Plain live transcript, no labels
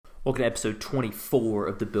Welcome to episode 24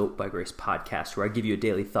 of the Built by Grace podcast, where I give you a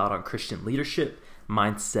daily thought on Christian leadership,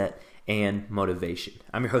 mindset, and motivation.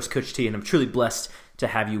 I'm your host, Coach T, and I'm truly blessed to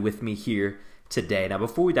have you with me here today. Now,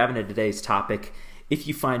 before we dive into today's topic, if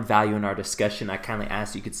you find value in our discussion, I kindly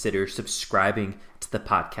ask you consider subscribing to the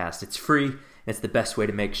podcast. It's free, and it's the best way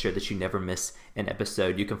to make sure that you never miss an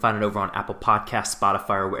episode. You can find it over on Apple Podcasts,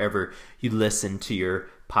 Spotify, or wherever you listen to your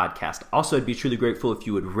podcast. Also, I'd be truly grateful if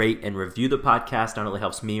you would rate and review the podcast. Not only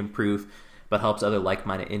helps me improve, but helps other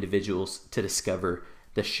like-minded individuals to discover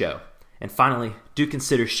the show. And finally, do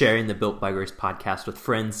consider sharing the Built by Grace podcast with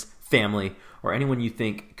friends, family, or anyone you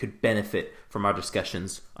think could benefit from our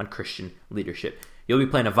discussions on Christian leadership. You'll be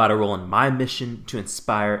playing a vital role in my mission to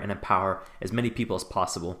inspire and empower as many people as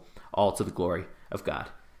possible, all to the glory of God.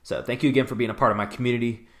 So thank you again for being a part of my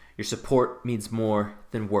community. Your support means more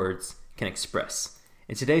than words can express.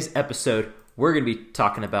 In today's episode, we're going to be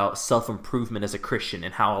talking about self-improvement as a Christian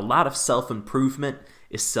and how a lot of self-improvement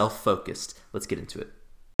is self-focused. Let's get into it.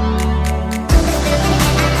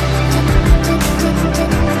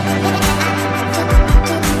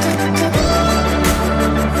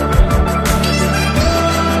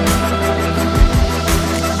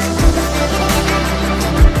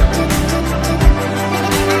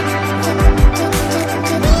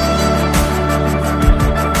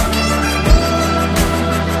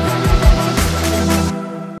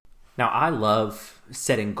 Now, I love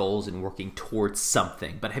setting goals and working towards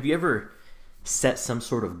something, but have you ever set some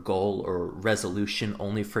sort of goal or resolution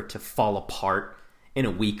only for it to fall apart in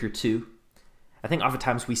a week or two? I think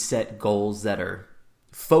oftentimes we set goals that are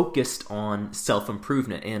focused on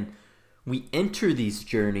self-improvement, and we enter these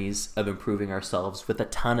journeys of improving ourselves with a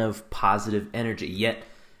ton of positive energy, yet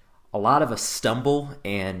a lot of us stumble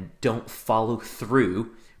and don't follow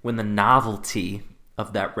through when the novelty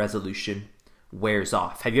of that resolution wears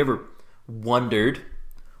off. Have you ever wondered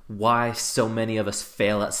why so many of us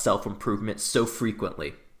fail at self-improvement so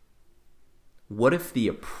frequently? What if the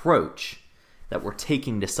approach that we're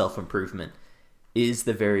taking to self-improvement is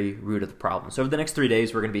the very root of the problem? So over the next 3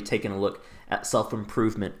 days, we're going to be taking a look at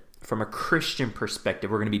self-improvement from a Christian perspective.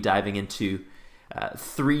 We're going to be diving into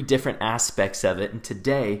 3 different aspects of it. And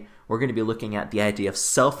today, we're going to be looking at the idea of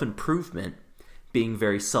self-improvement being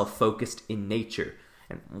very self-focused in nature.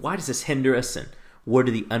 And why does this hinder us, and what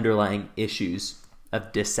are the underlying issues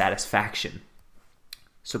of dissatisfaction?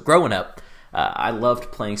 So growing up, I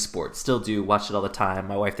loved playing sports, still do, watch it all the time.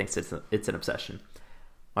 My wife thinks it's an obsession.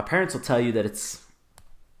 My parents will tell you that it's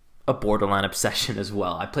a borderline obsession as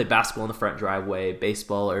well. I played basketball in the front driveway,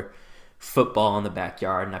 baseball or football in the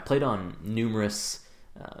backyard, and I played on numerous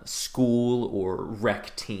school or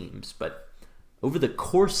rec teams. But over the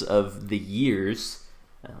course of the years,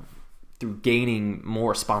 through gaining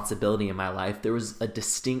more responsibility in my life, there was a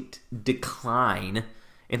distinct decline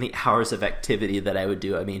in the hours of activity that I would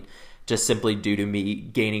do. I mean, just simply due to me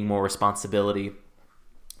gaining more responsibility,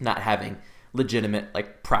 not having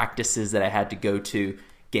legitimate practices that I had to go to,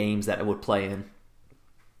 games that I would play in.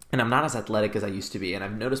 And I'm not as athletic as I used to be, and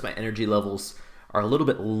I've noticed my energy levels are a little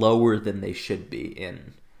bit lower than they should be.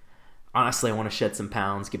 And honestly, I want to shed some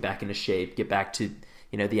pounds, get back into shape, get back to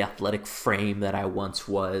the athletic frame that I once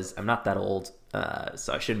was. I'm not that old,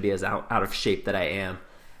 so I shouldn't be as out of shape that I am.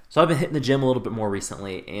 So I've been hitting the gym a little bit more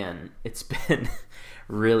recently, and it's been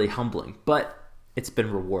really humbling, but it's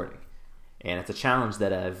been rewarding. And it's a challenge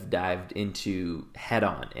that I've dived into head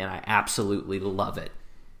on, and I absolutely love it.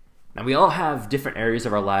 Now, we all have different areas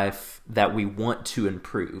of our life that we want to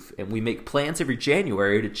improve, and we make plans every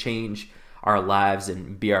January to change our lives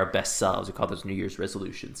and be our best selves. We call those New Year's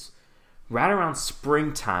resolutions. Right around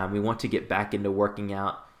springtime, we want to get back into working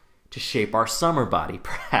out to shape our summer body,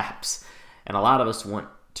 perhaps. And a lot of us want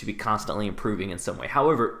to be constantly improving in some way.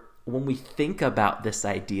 However, when we think about this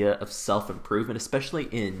idea of self-improvement, especially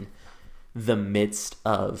in the midst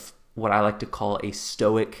of what I like to call a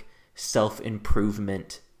stoic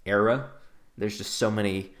self-improvement era, there's just so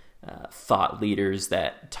many thought leaders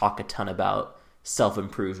that talk a ton about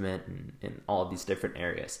self-improvement in all of these different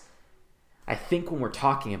areas. I think when we're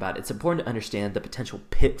talking about it, it's important to understand the potential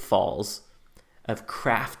pitfalls of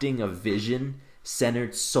crafting a vision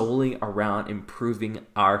centered solely around improving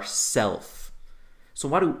ourself. So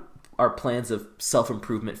why do our plans of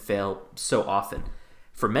self-improvement fail so often?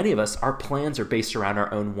 For many of us, our plans are based around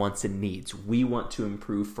our own wants and needs. We want to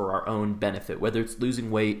improve for our own benefit, whether it's losing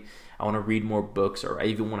weight, I want to read more books, or I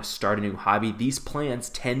even want to start a new hobby. These plans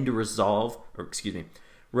tend to revolve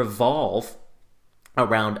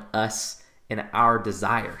around us and our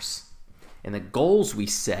desires. And the goals we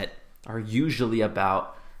set are usually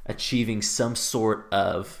about achieving some sort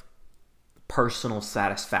of personal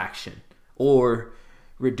satisfaction or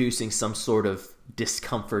reducing some sort of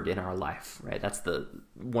discomfort in our life, right? That's the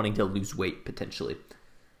wanting to lose weight potentially.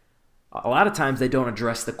 A lot of times they don't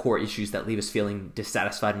address the core issues that leave us feeling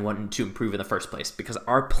dissatisfied and wanting to improve in the first place, because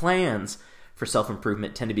our plans for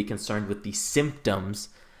self-improvement tend to be concerned with the symptoms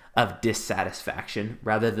of dissatisfaction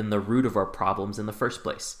rather than the root of our problems in the first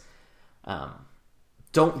place.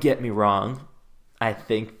 Don't get me wrong. I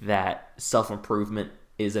think that self-improvement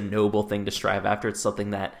is a noble thing to strive after. It's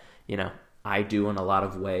something that, I do in a lot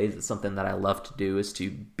of ways. It's something that I love to do, is to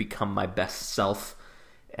become my best self.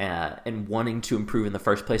 And wanting to improve in the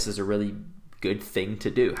first place is a really good thing to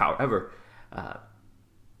do. However,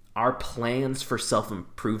 our plans for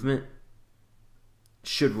self-improvement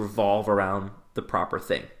should revolve around the proper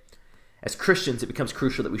thing. As Christians, it becomes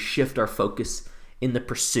crucial that we shift our focus in the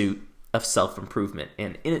pursuit of self-improvement.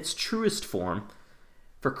 And in its truest form,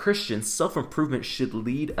 for Christians, self-improvement should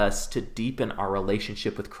lead us to deepen our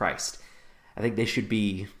relationship with Christ. I think they should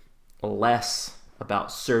be less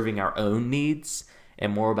about serving our own needs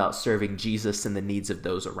and more about serving Jesus and the needs of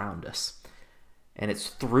those around us. And it's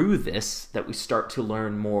through this that we start to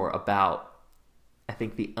learn more about, I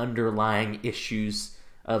think, the underlying issues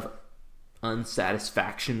of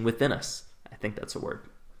unsatisfaction within us. I think that's a word.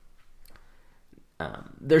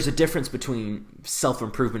 There's a difference between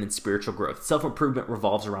self-improvement and spiritual growth. Self-improvement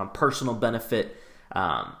revolves around personal benefit.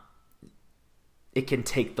 It can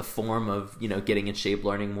take the form of, getting in shape,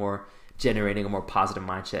 learning more, generating a more positive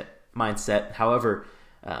mindset. However,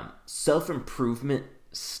 self-improvement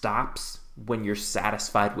stops when you're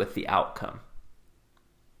satisfied with the outcome.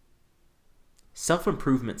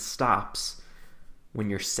 Self-improvement stops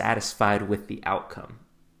when you're satisfied with the outcome.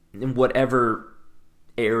 In whatever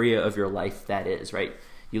area of your life that is, right?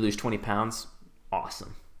 You lose 20 pounds,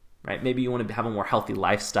 awesome, right? Maybe you want to have a more healthy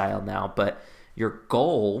lifestyle now, but your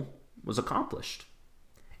goal was accomplished.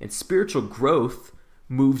 And spiritual growth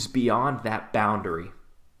moves beyond that boundary.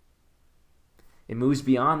 It moves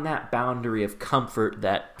beyond that boundary of comfort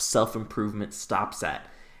that self-improvement stops at.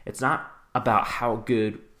 It's not about how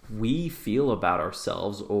good we feel about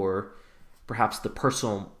ourselves or perhaps the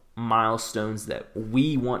personal milestones that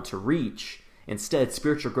we want to reach. Instead,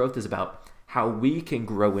 spiritual growth is about how we can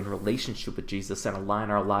grow in relationship with Jesus and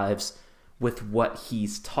align our lives with what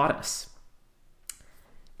he's taught us.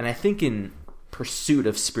 And I think in pursuit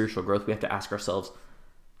of spiritual growth, we have to ask ourselves,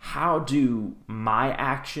 how do my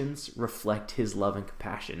actions reflect his love and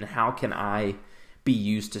compassion? How can I be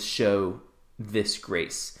used to show this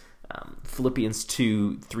grace? Philippians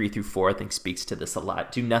 2:3-4, I think, speaks to this a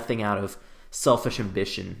lot. Do nothing out of selfish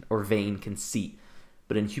ambition or vain conceit,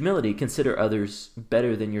 but in humility consider others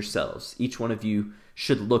better than yourselves. Each one of you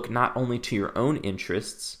should look not only to your own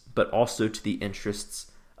interests, but also to the interests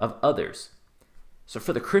of others. So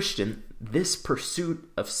for the Christian, this pursuit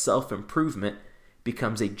of self-improvement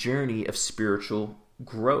becomes a journey of spiritual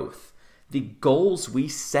growth. The goals we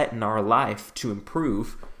set in our life to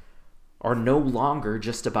improve are no longer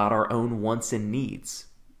just about our own wants and needs,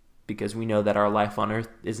 because we know that our life on earth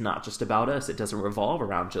is not just about us. It doesn't revolve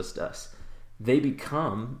around just us. They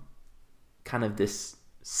become kind of this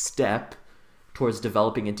step towards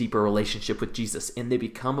developing a deeper relationship with Jesus, and they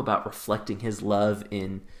become about reflecting his love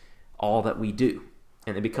in all that we do.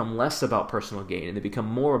 And they become less about personal gain, and they become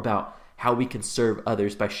more about how we can serve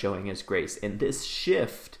others by showing his grace. And this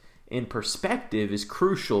shift in perspective is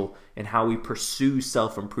crucial in how we pursue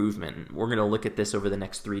self-improvement. We're going to look at this over the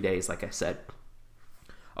next 3 days, like I said.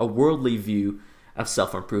 A worldly view of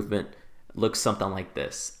self-improvement looks something like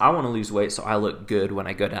this. I want to lose weight so I look good when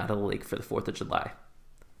I go down to the lake for the 4th of July.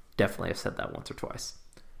 Definitely have said that once or twice.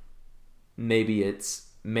 Maybe it's,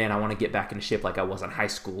 man, I want to get back into shape like I was in high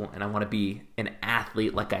school, and I want to be an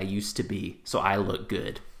athlete like I used to be so I look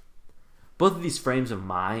good. Both of these frames of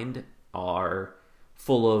mind are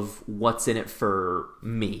full of what's in it for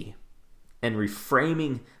me, and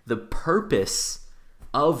reframing the purpose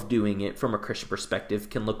of doing it from a Christian perspective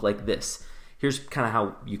can look like this. Here's kind of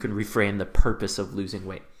how you can reframe the purpose of losing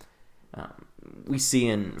weight. We see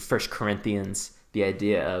in 1 Corinthians the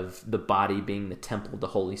idea of the body being the temple of the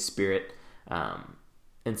Holy Spirit.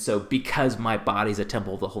 And so because my body's a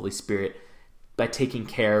temple of the Holy Spirit, by taking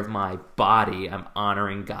care of my body, I'm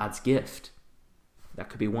honoring God's gift. That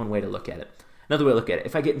could be one way to look at it. Another way to look at it,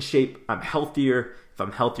 if I get in shape, I'm healthier. If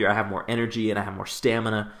I'm healthier, I have more energy and I have more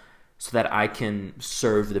stamina so that I can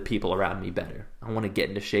serve the people around me better. I want to get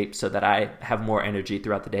into shape so that I have more energy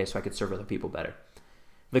throughout the day so I can serve other people better.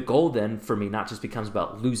 The goal then for me not just becomes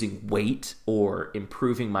about losing weight or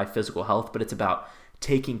improving my physical health, but it's about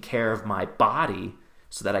taking care of my body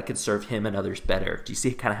so that I can serve him and others better. Do you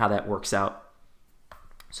see kind of how that works out?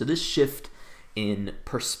 So this shift in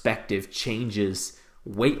perspective changes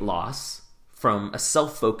weight loss from a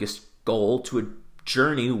self-focused goal to a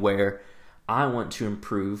journey where I want to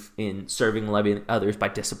improve in serving and loving others by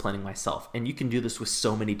disciplining myself. And you can do this with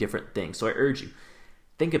so many different things. So I urge you,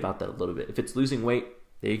 think about that a little bit. If it's losing weight,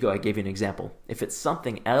 there you go. I gave you an example. If it's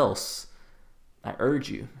something else, I urge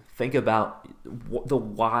you, think about the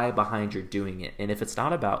why behind your doing it. And if it's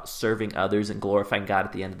not about serving others and glorifying God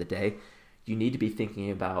at the end of the day, you need to be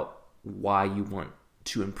thinking about why you want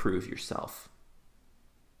to improve yourself.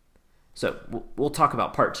 So we'll talk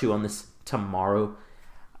about part 2 on this tomorrow.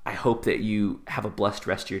 I hope that you have a blessed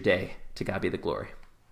rest of your day. To God be the glory.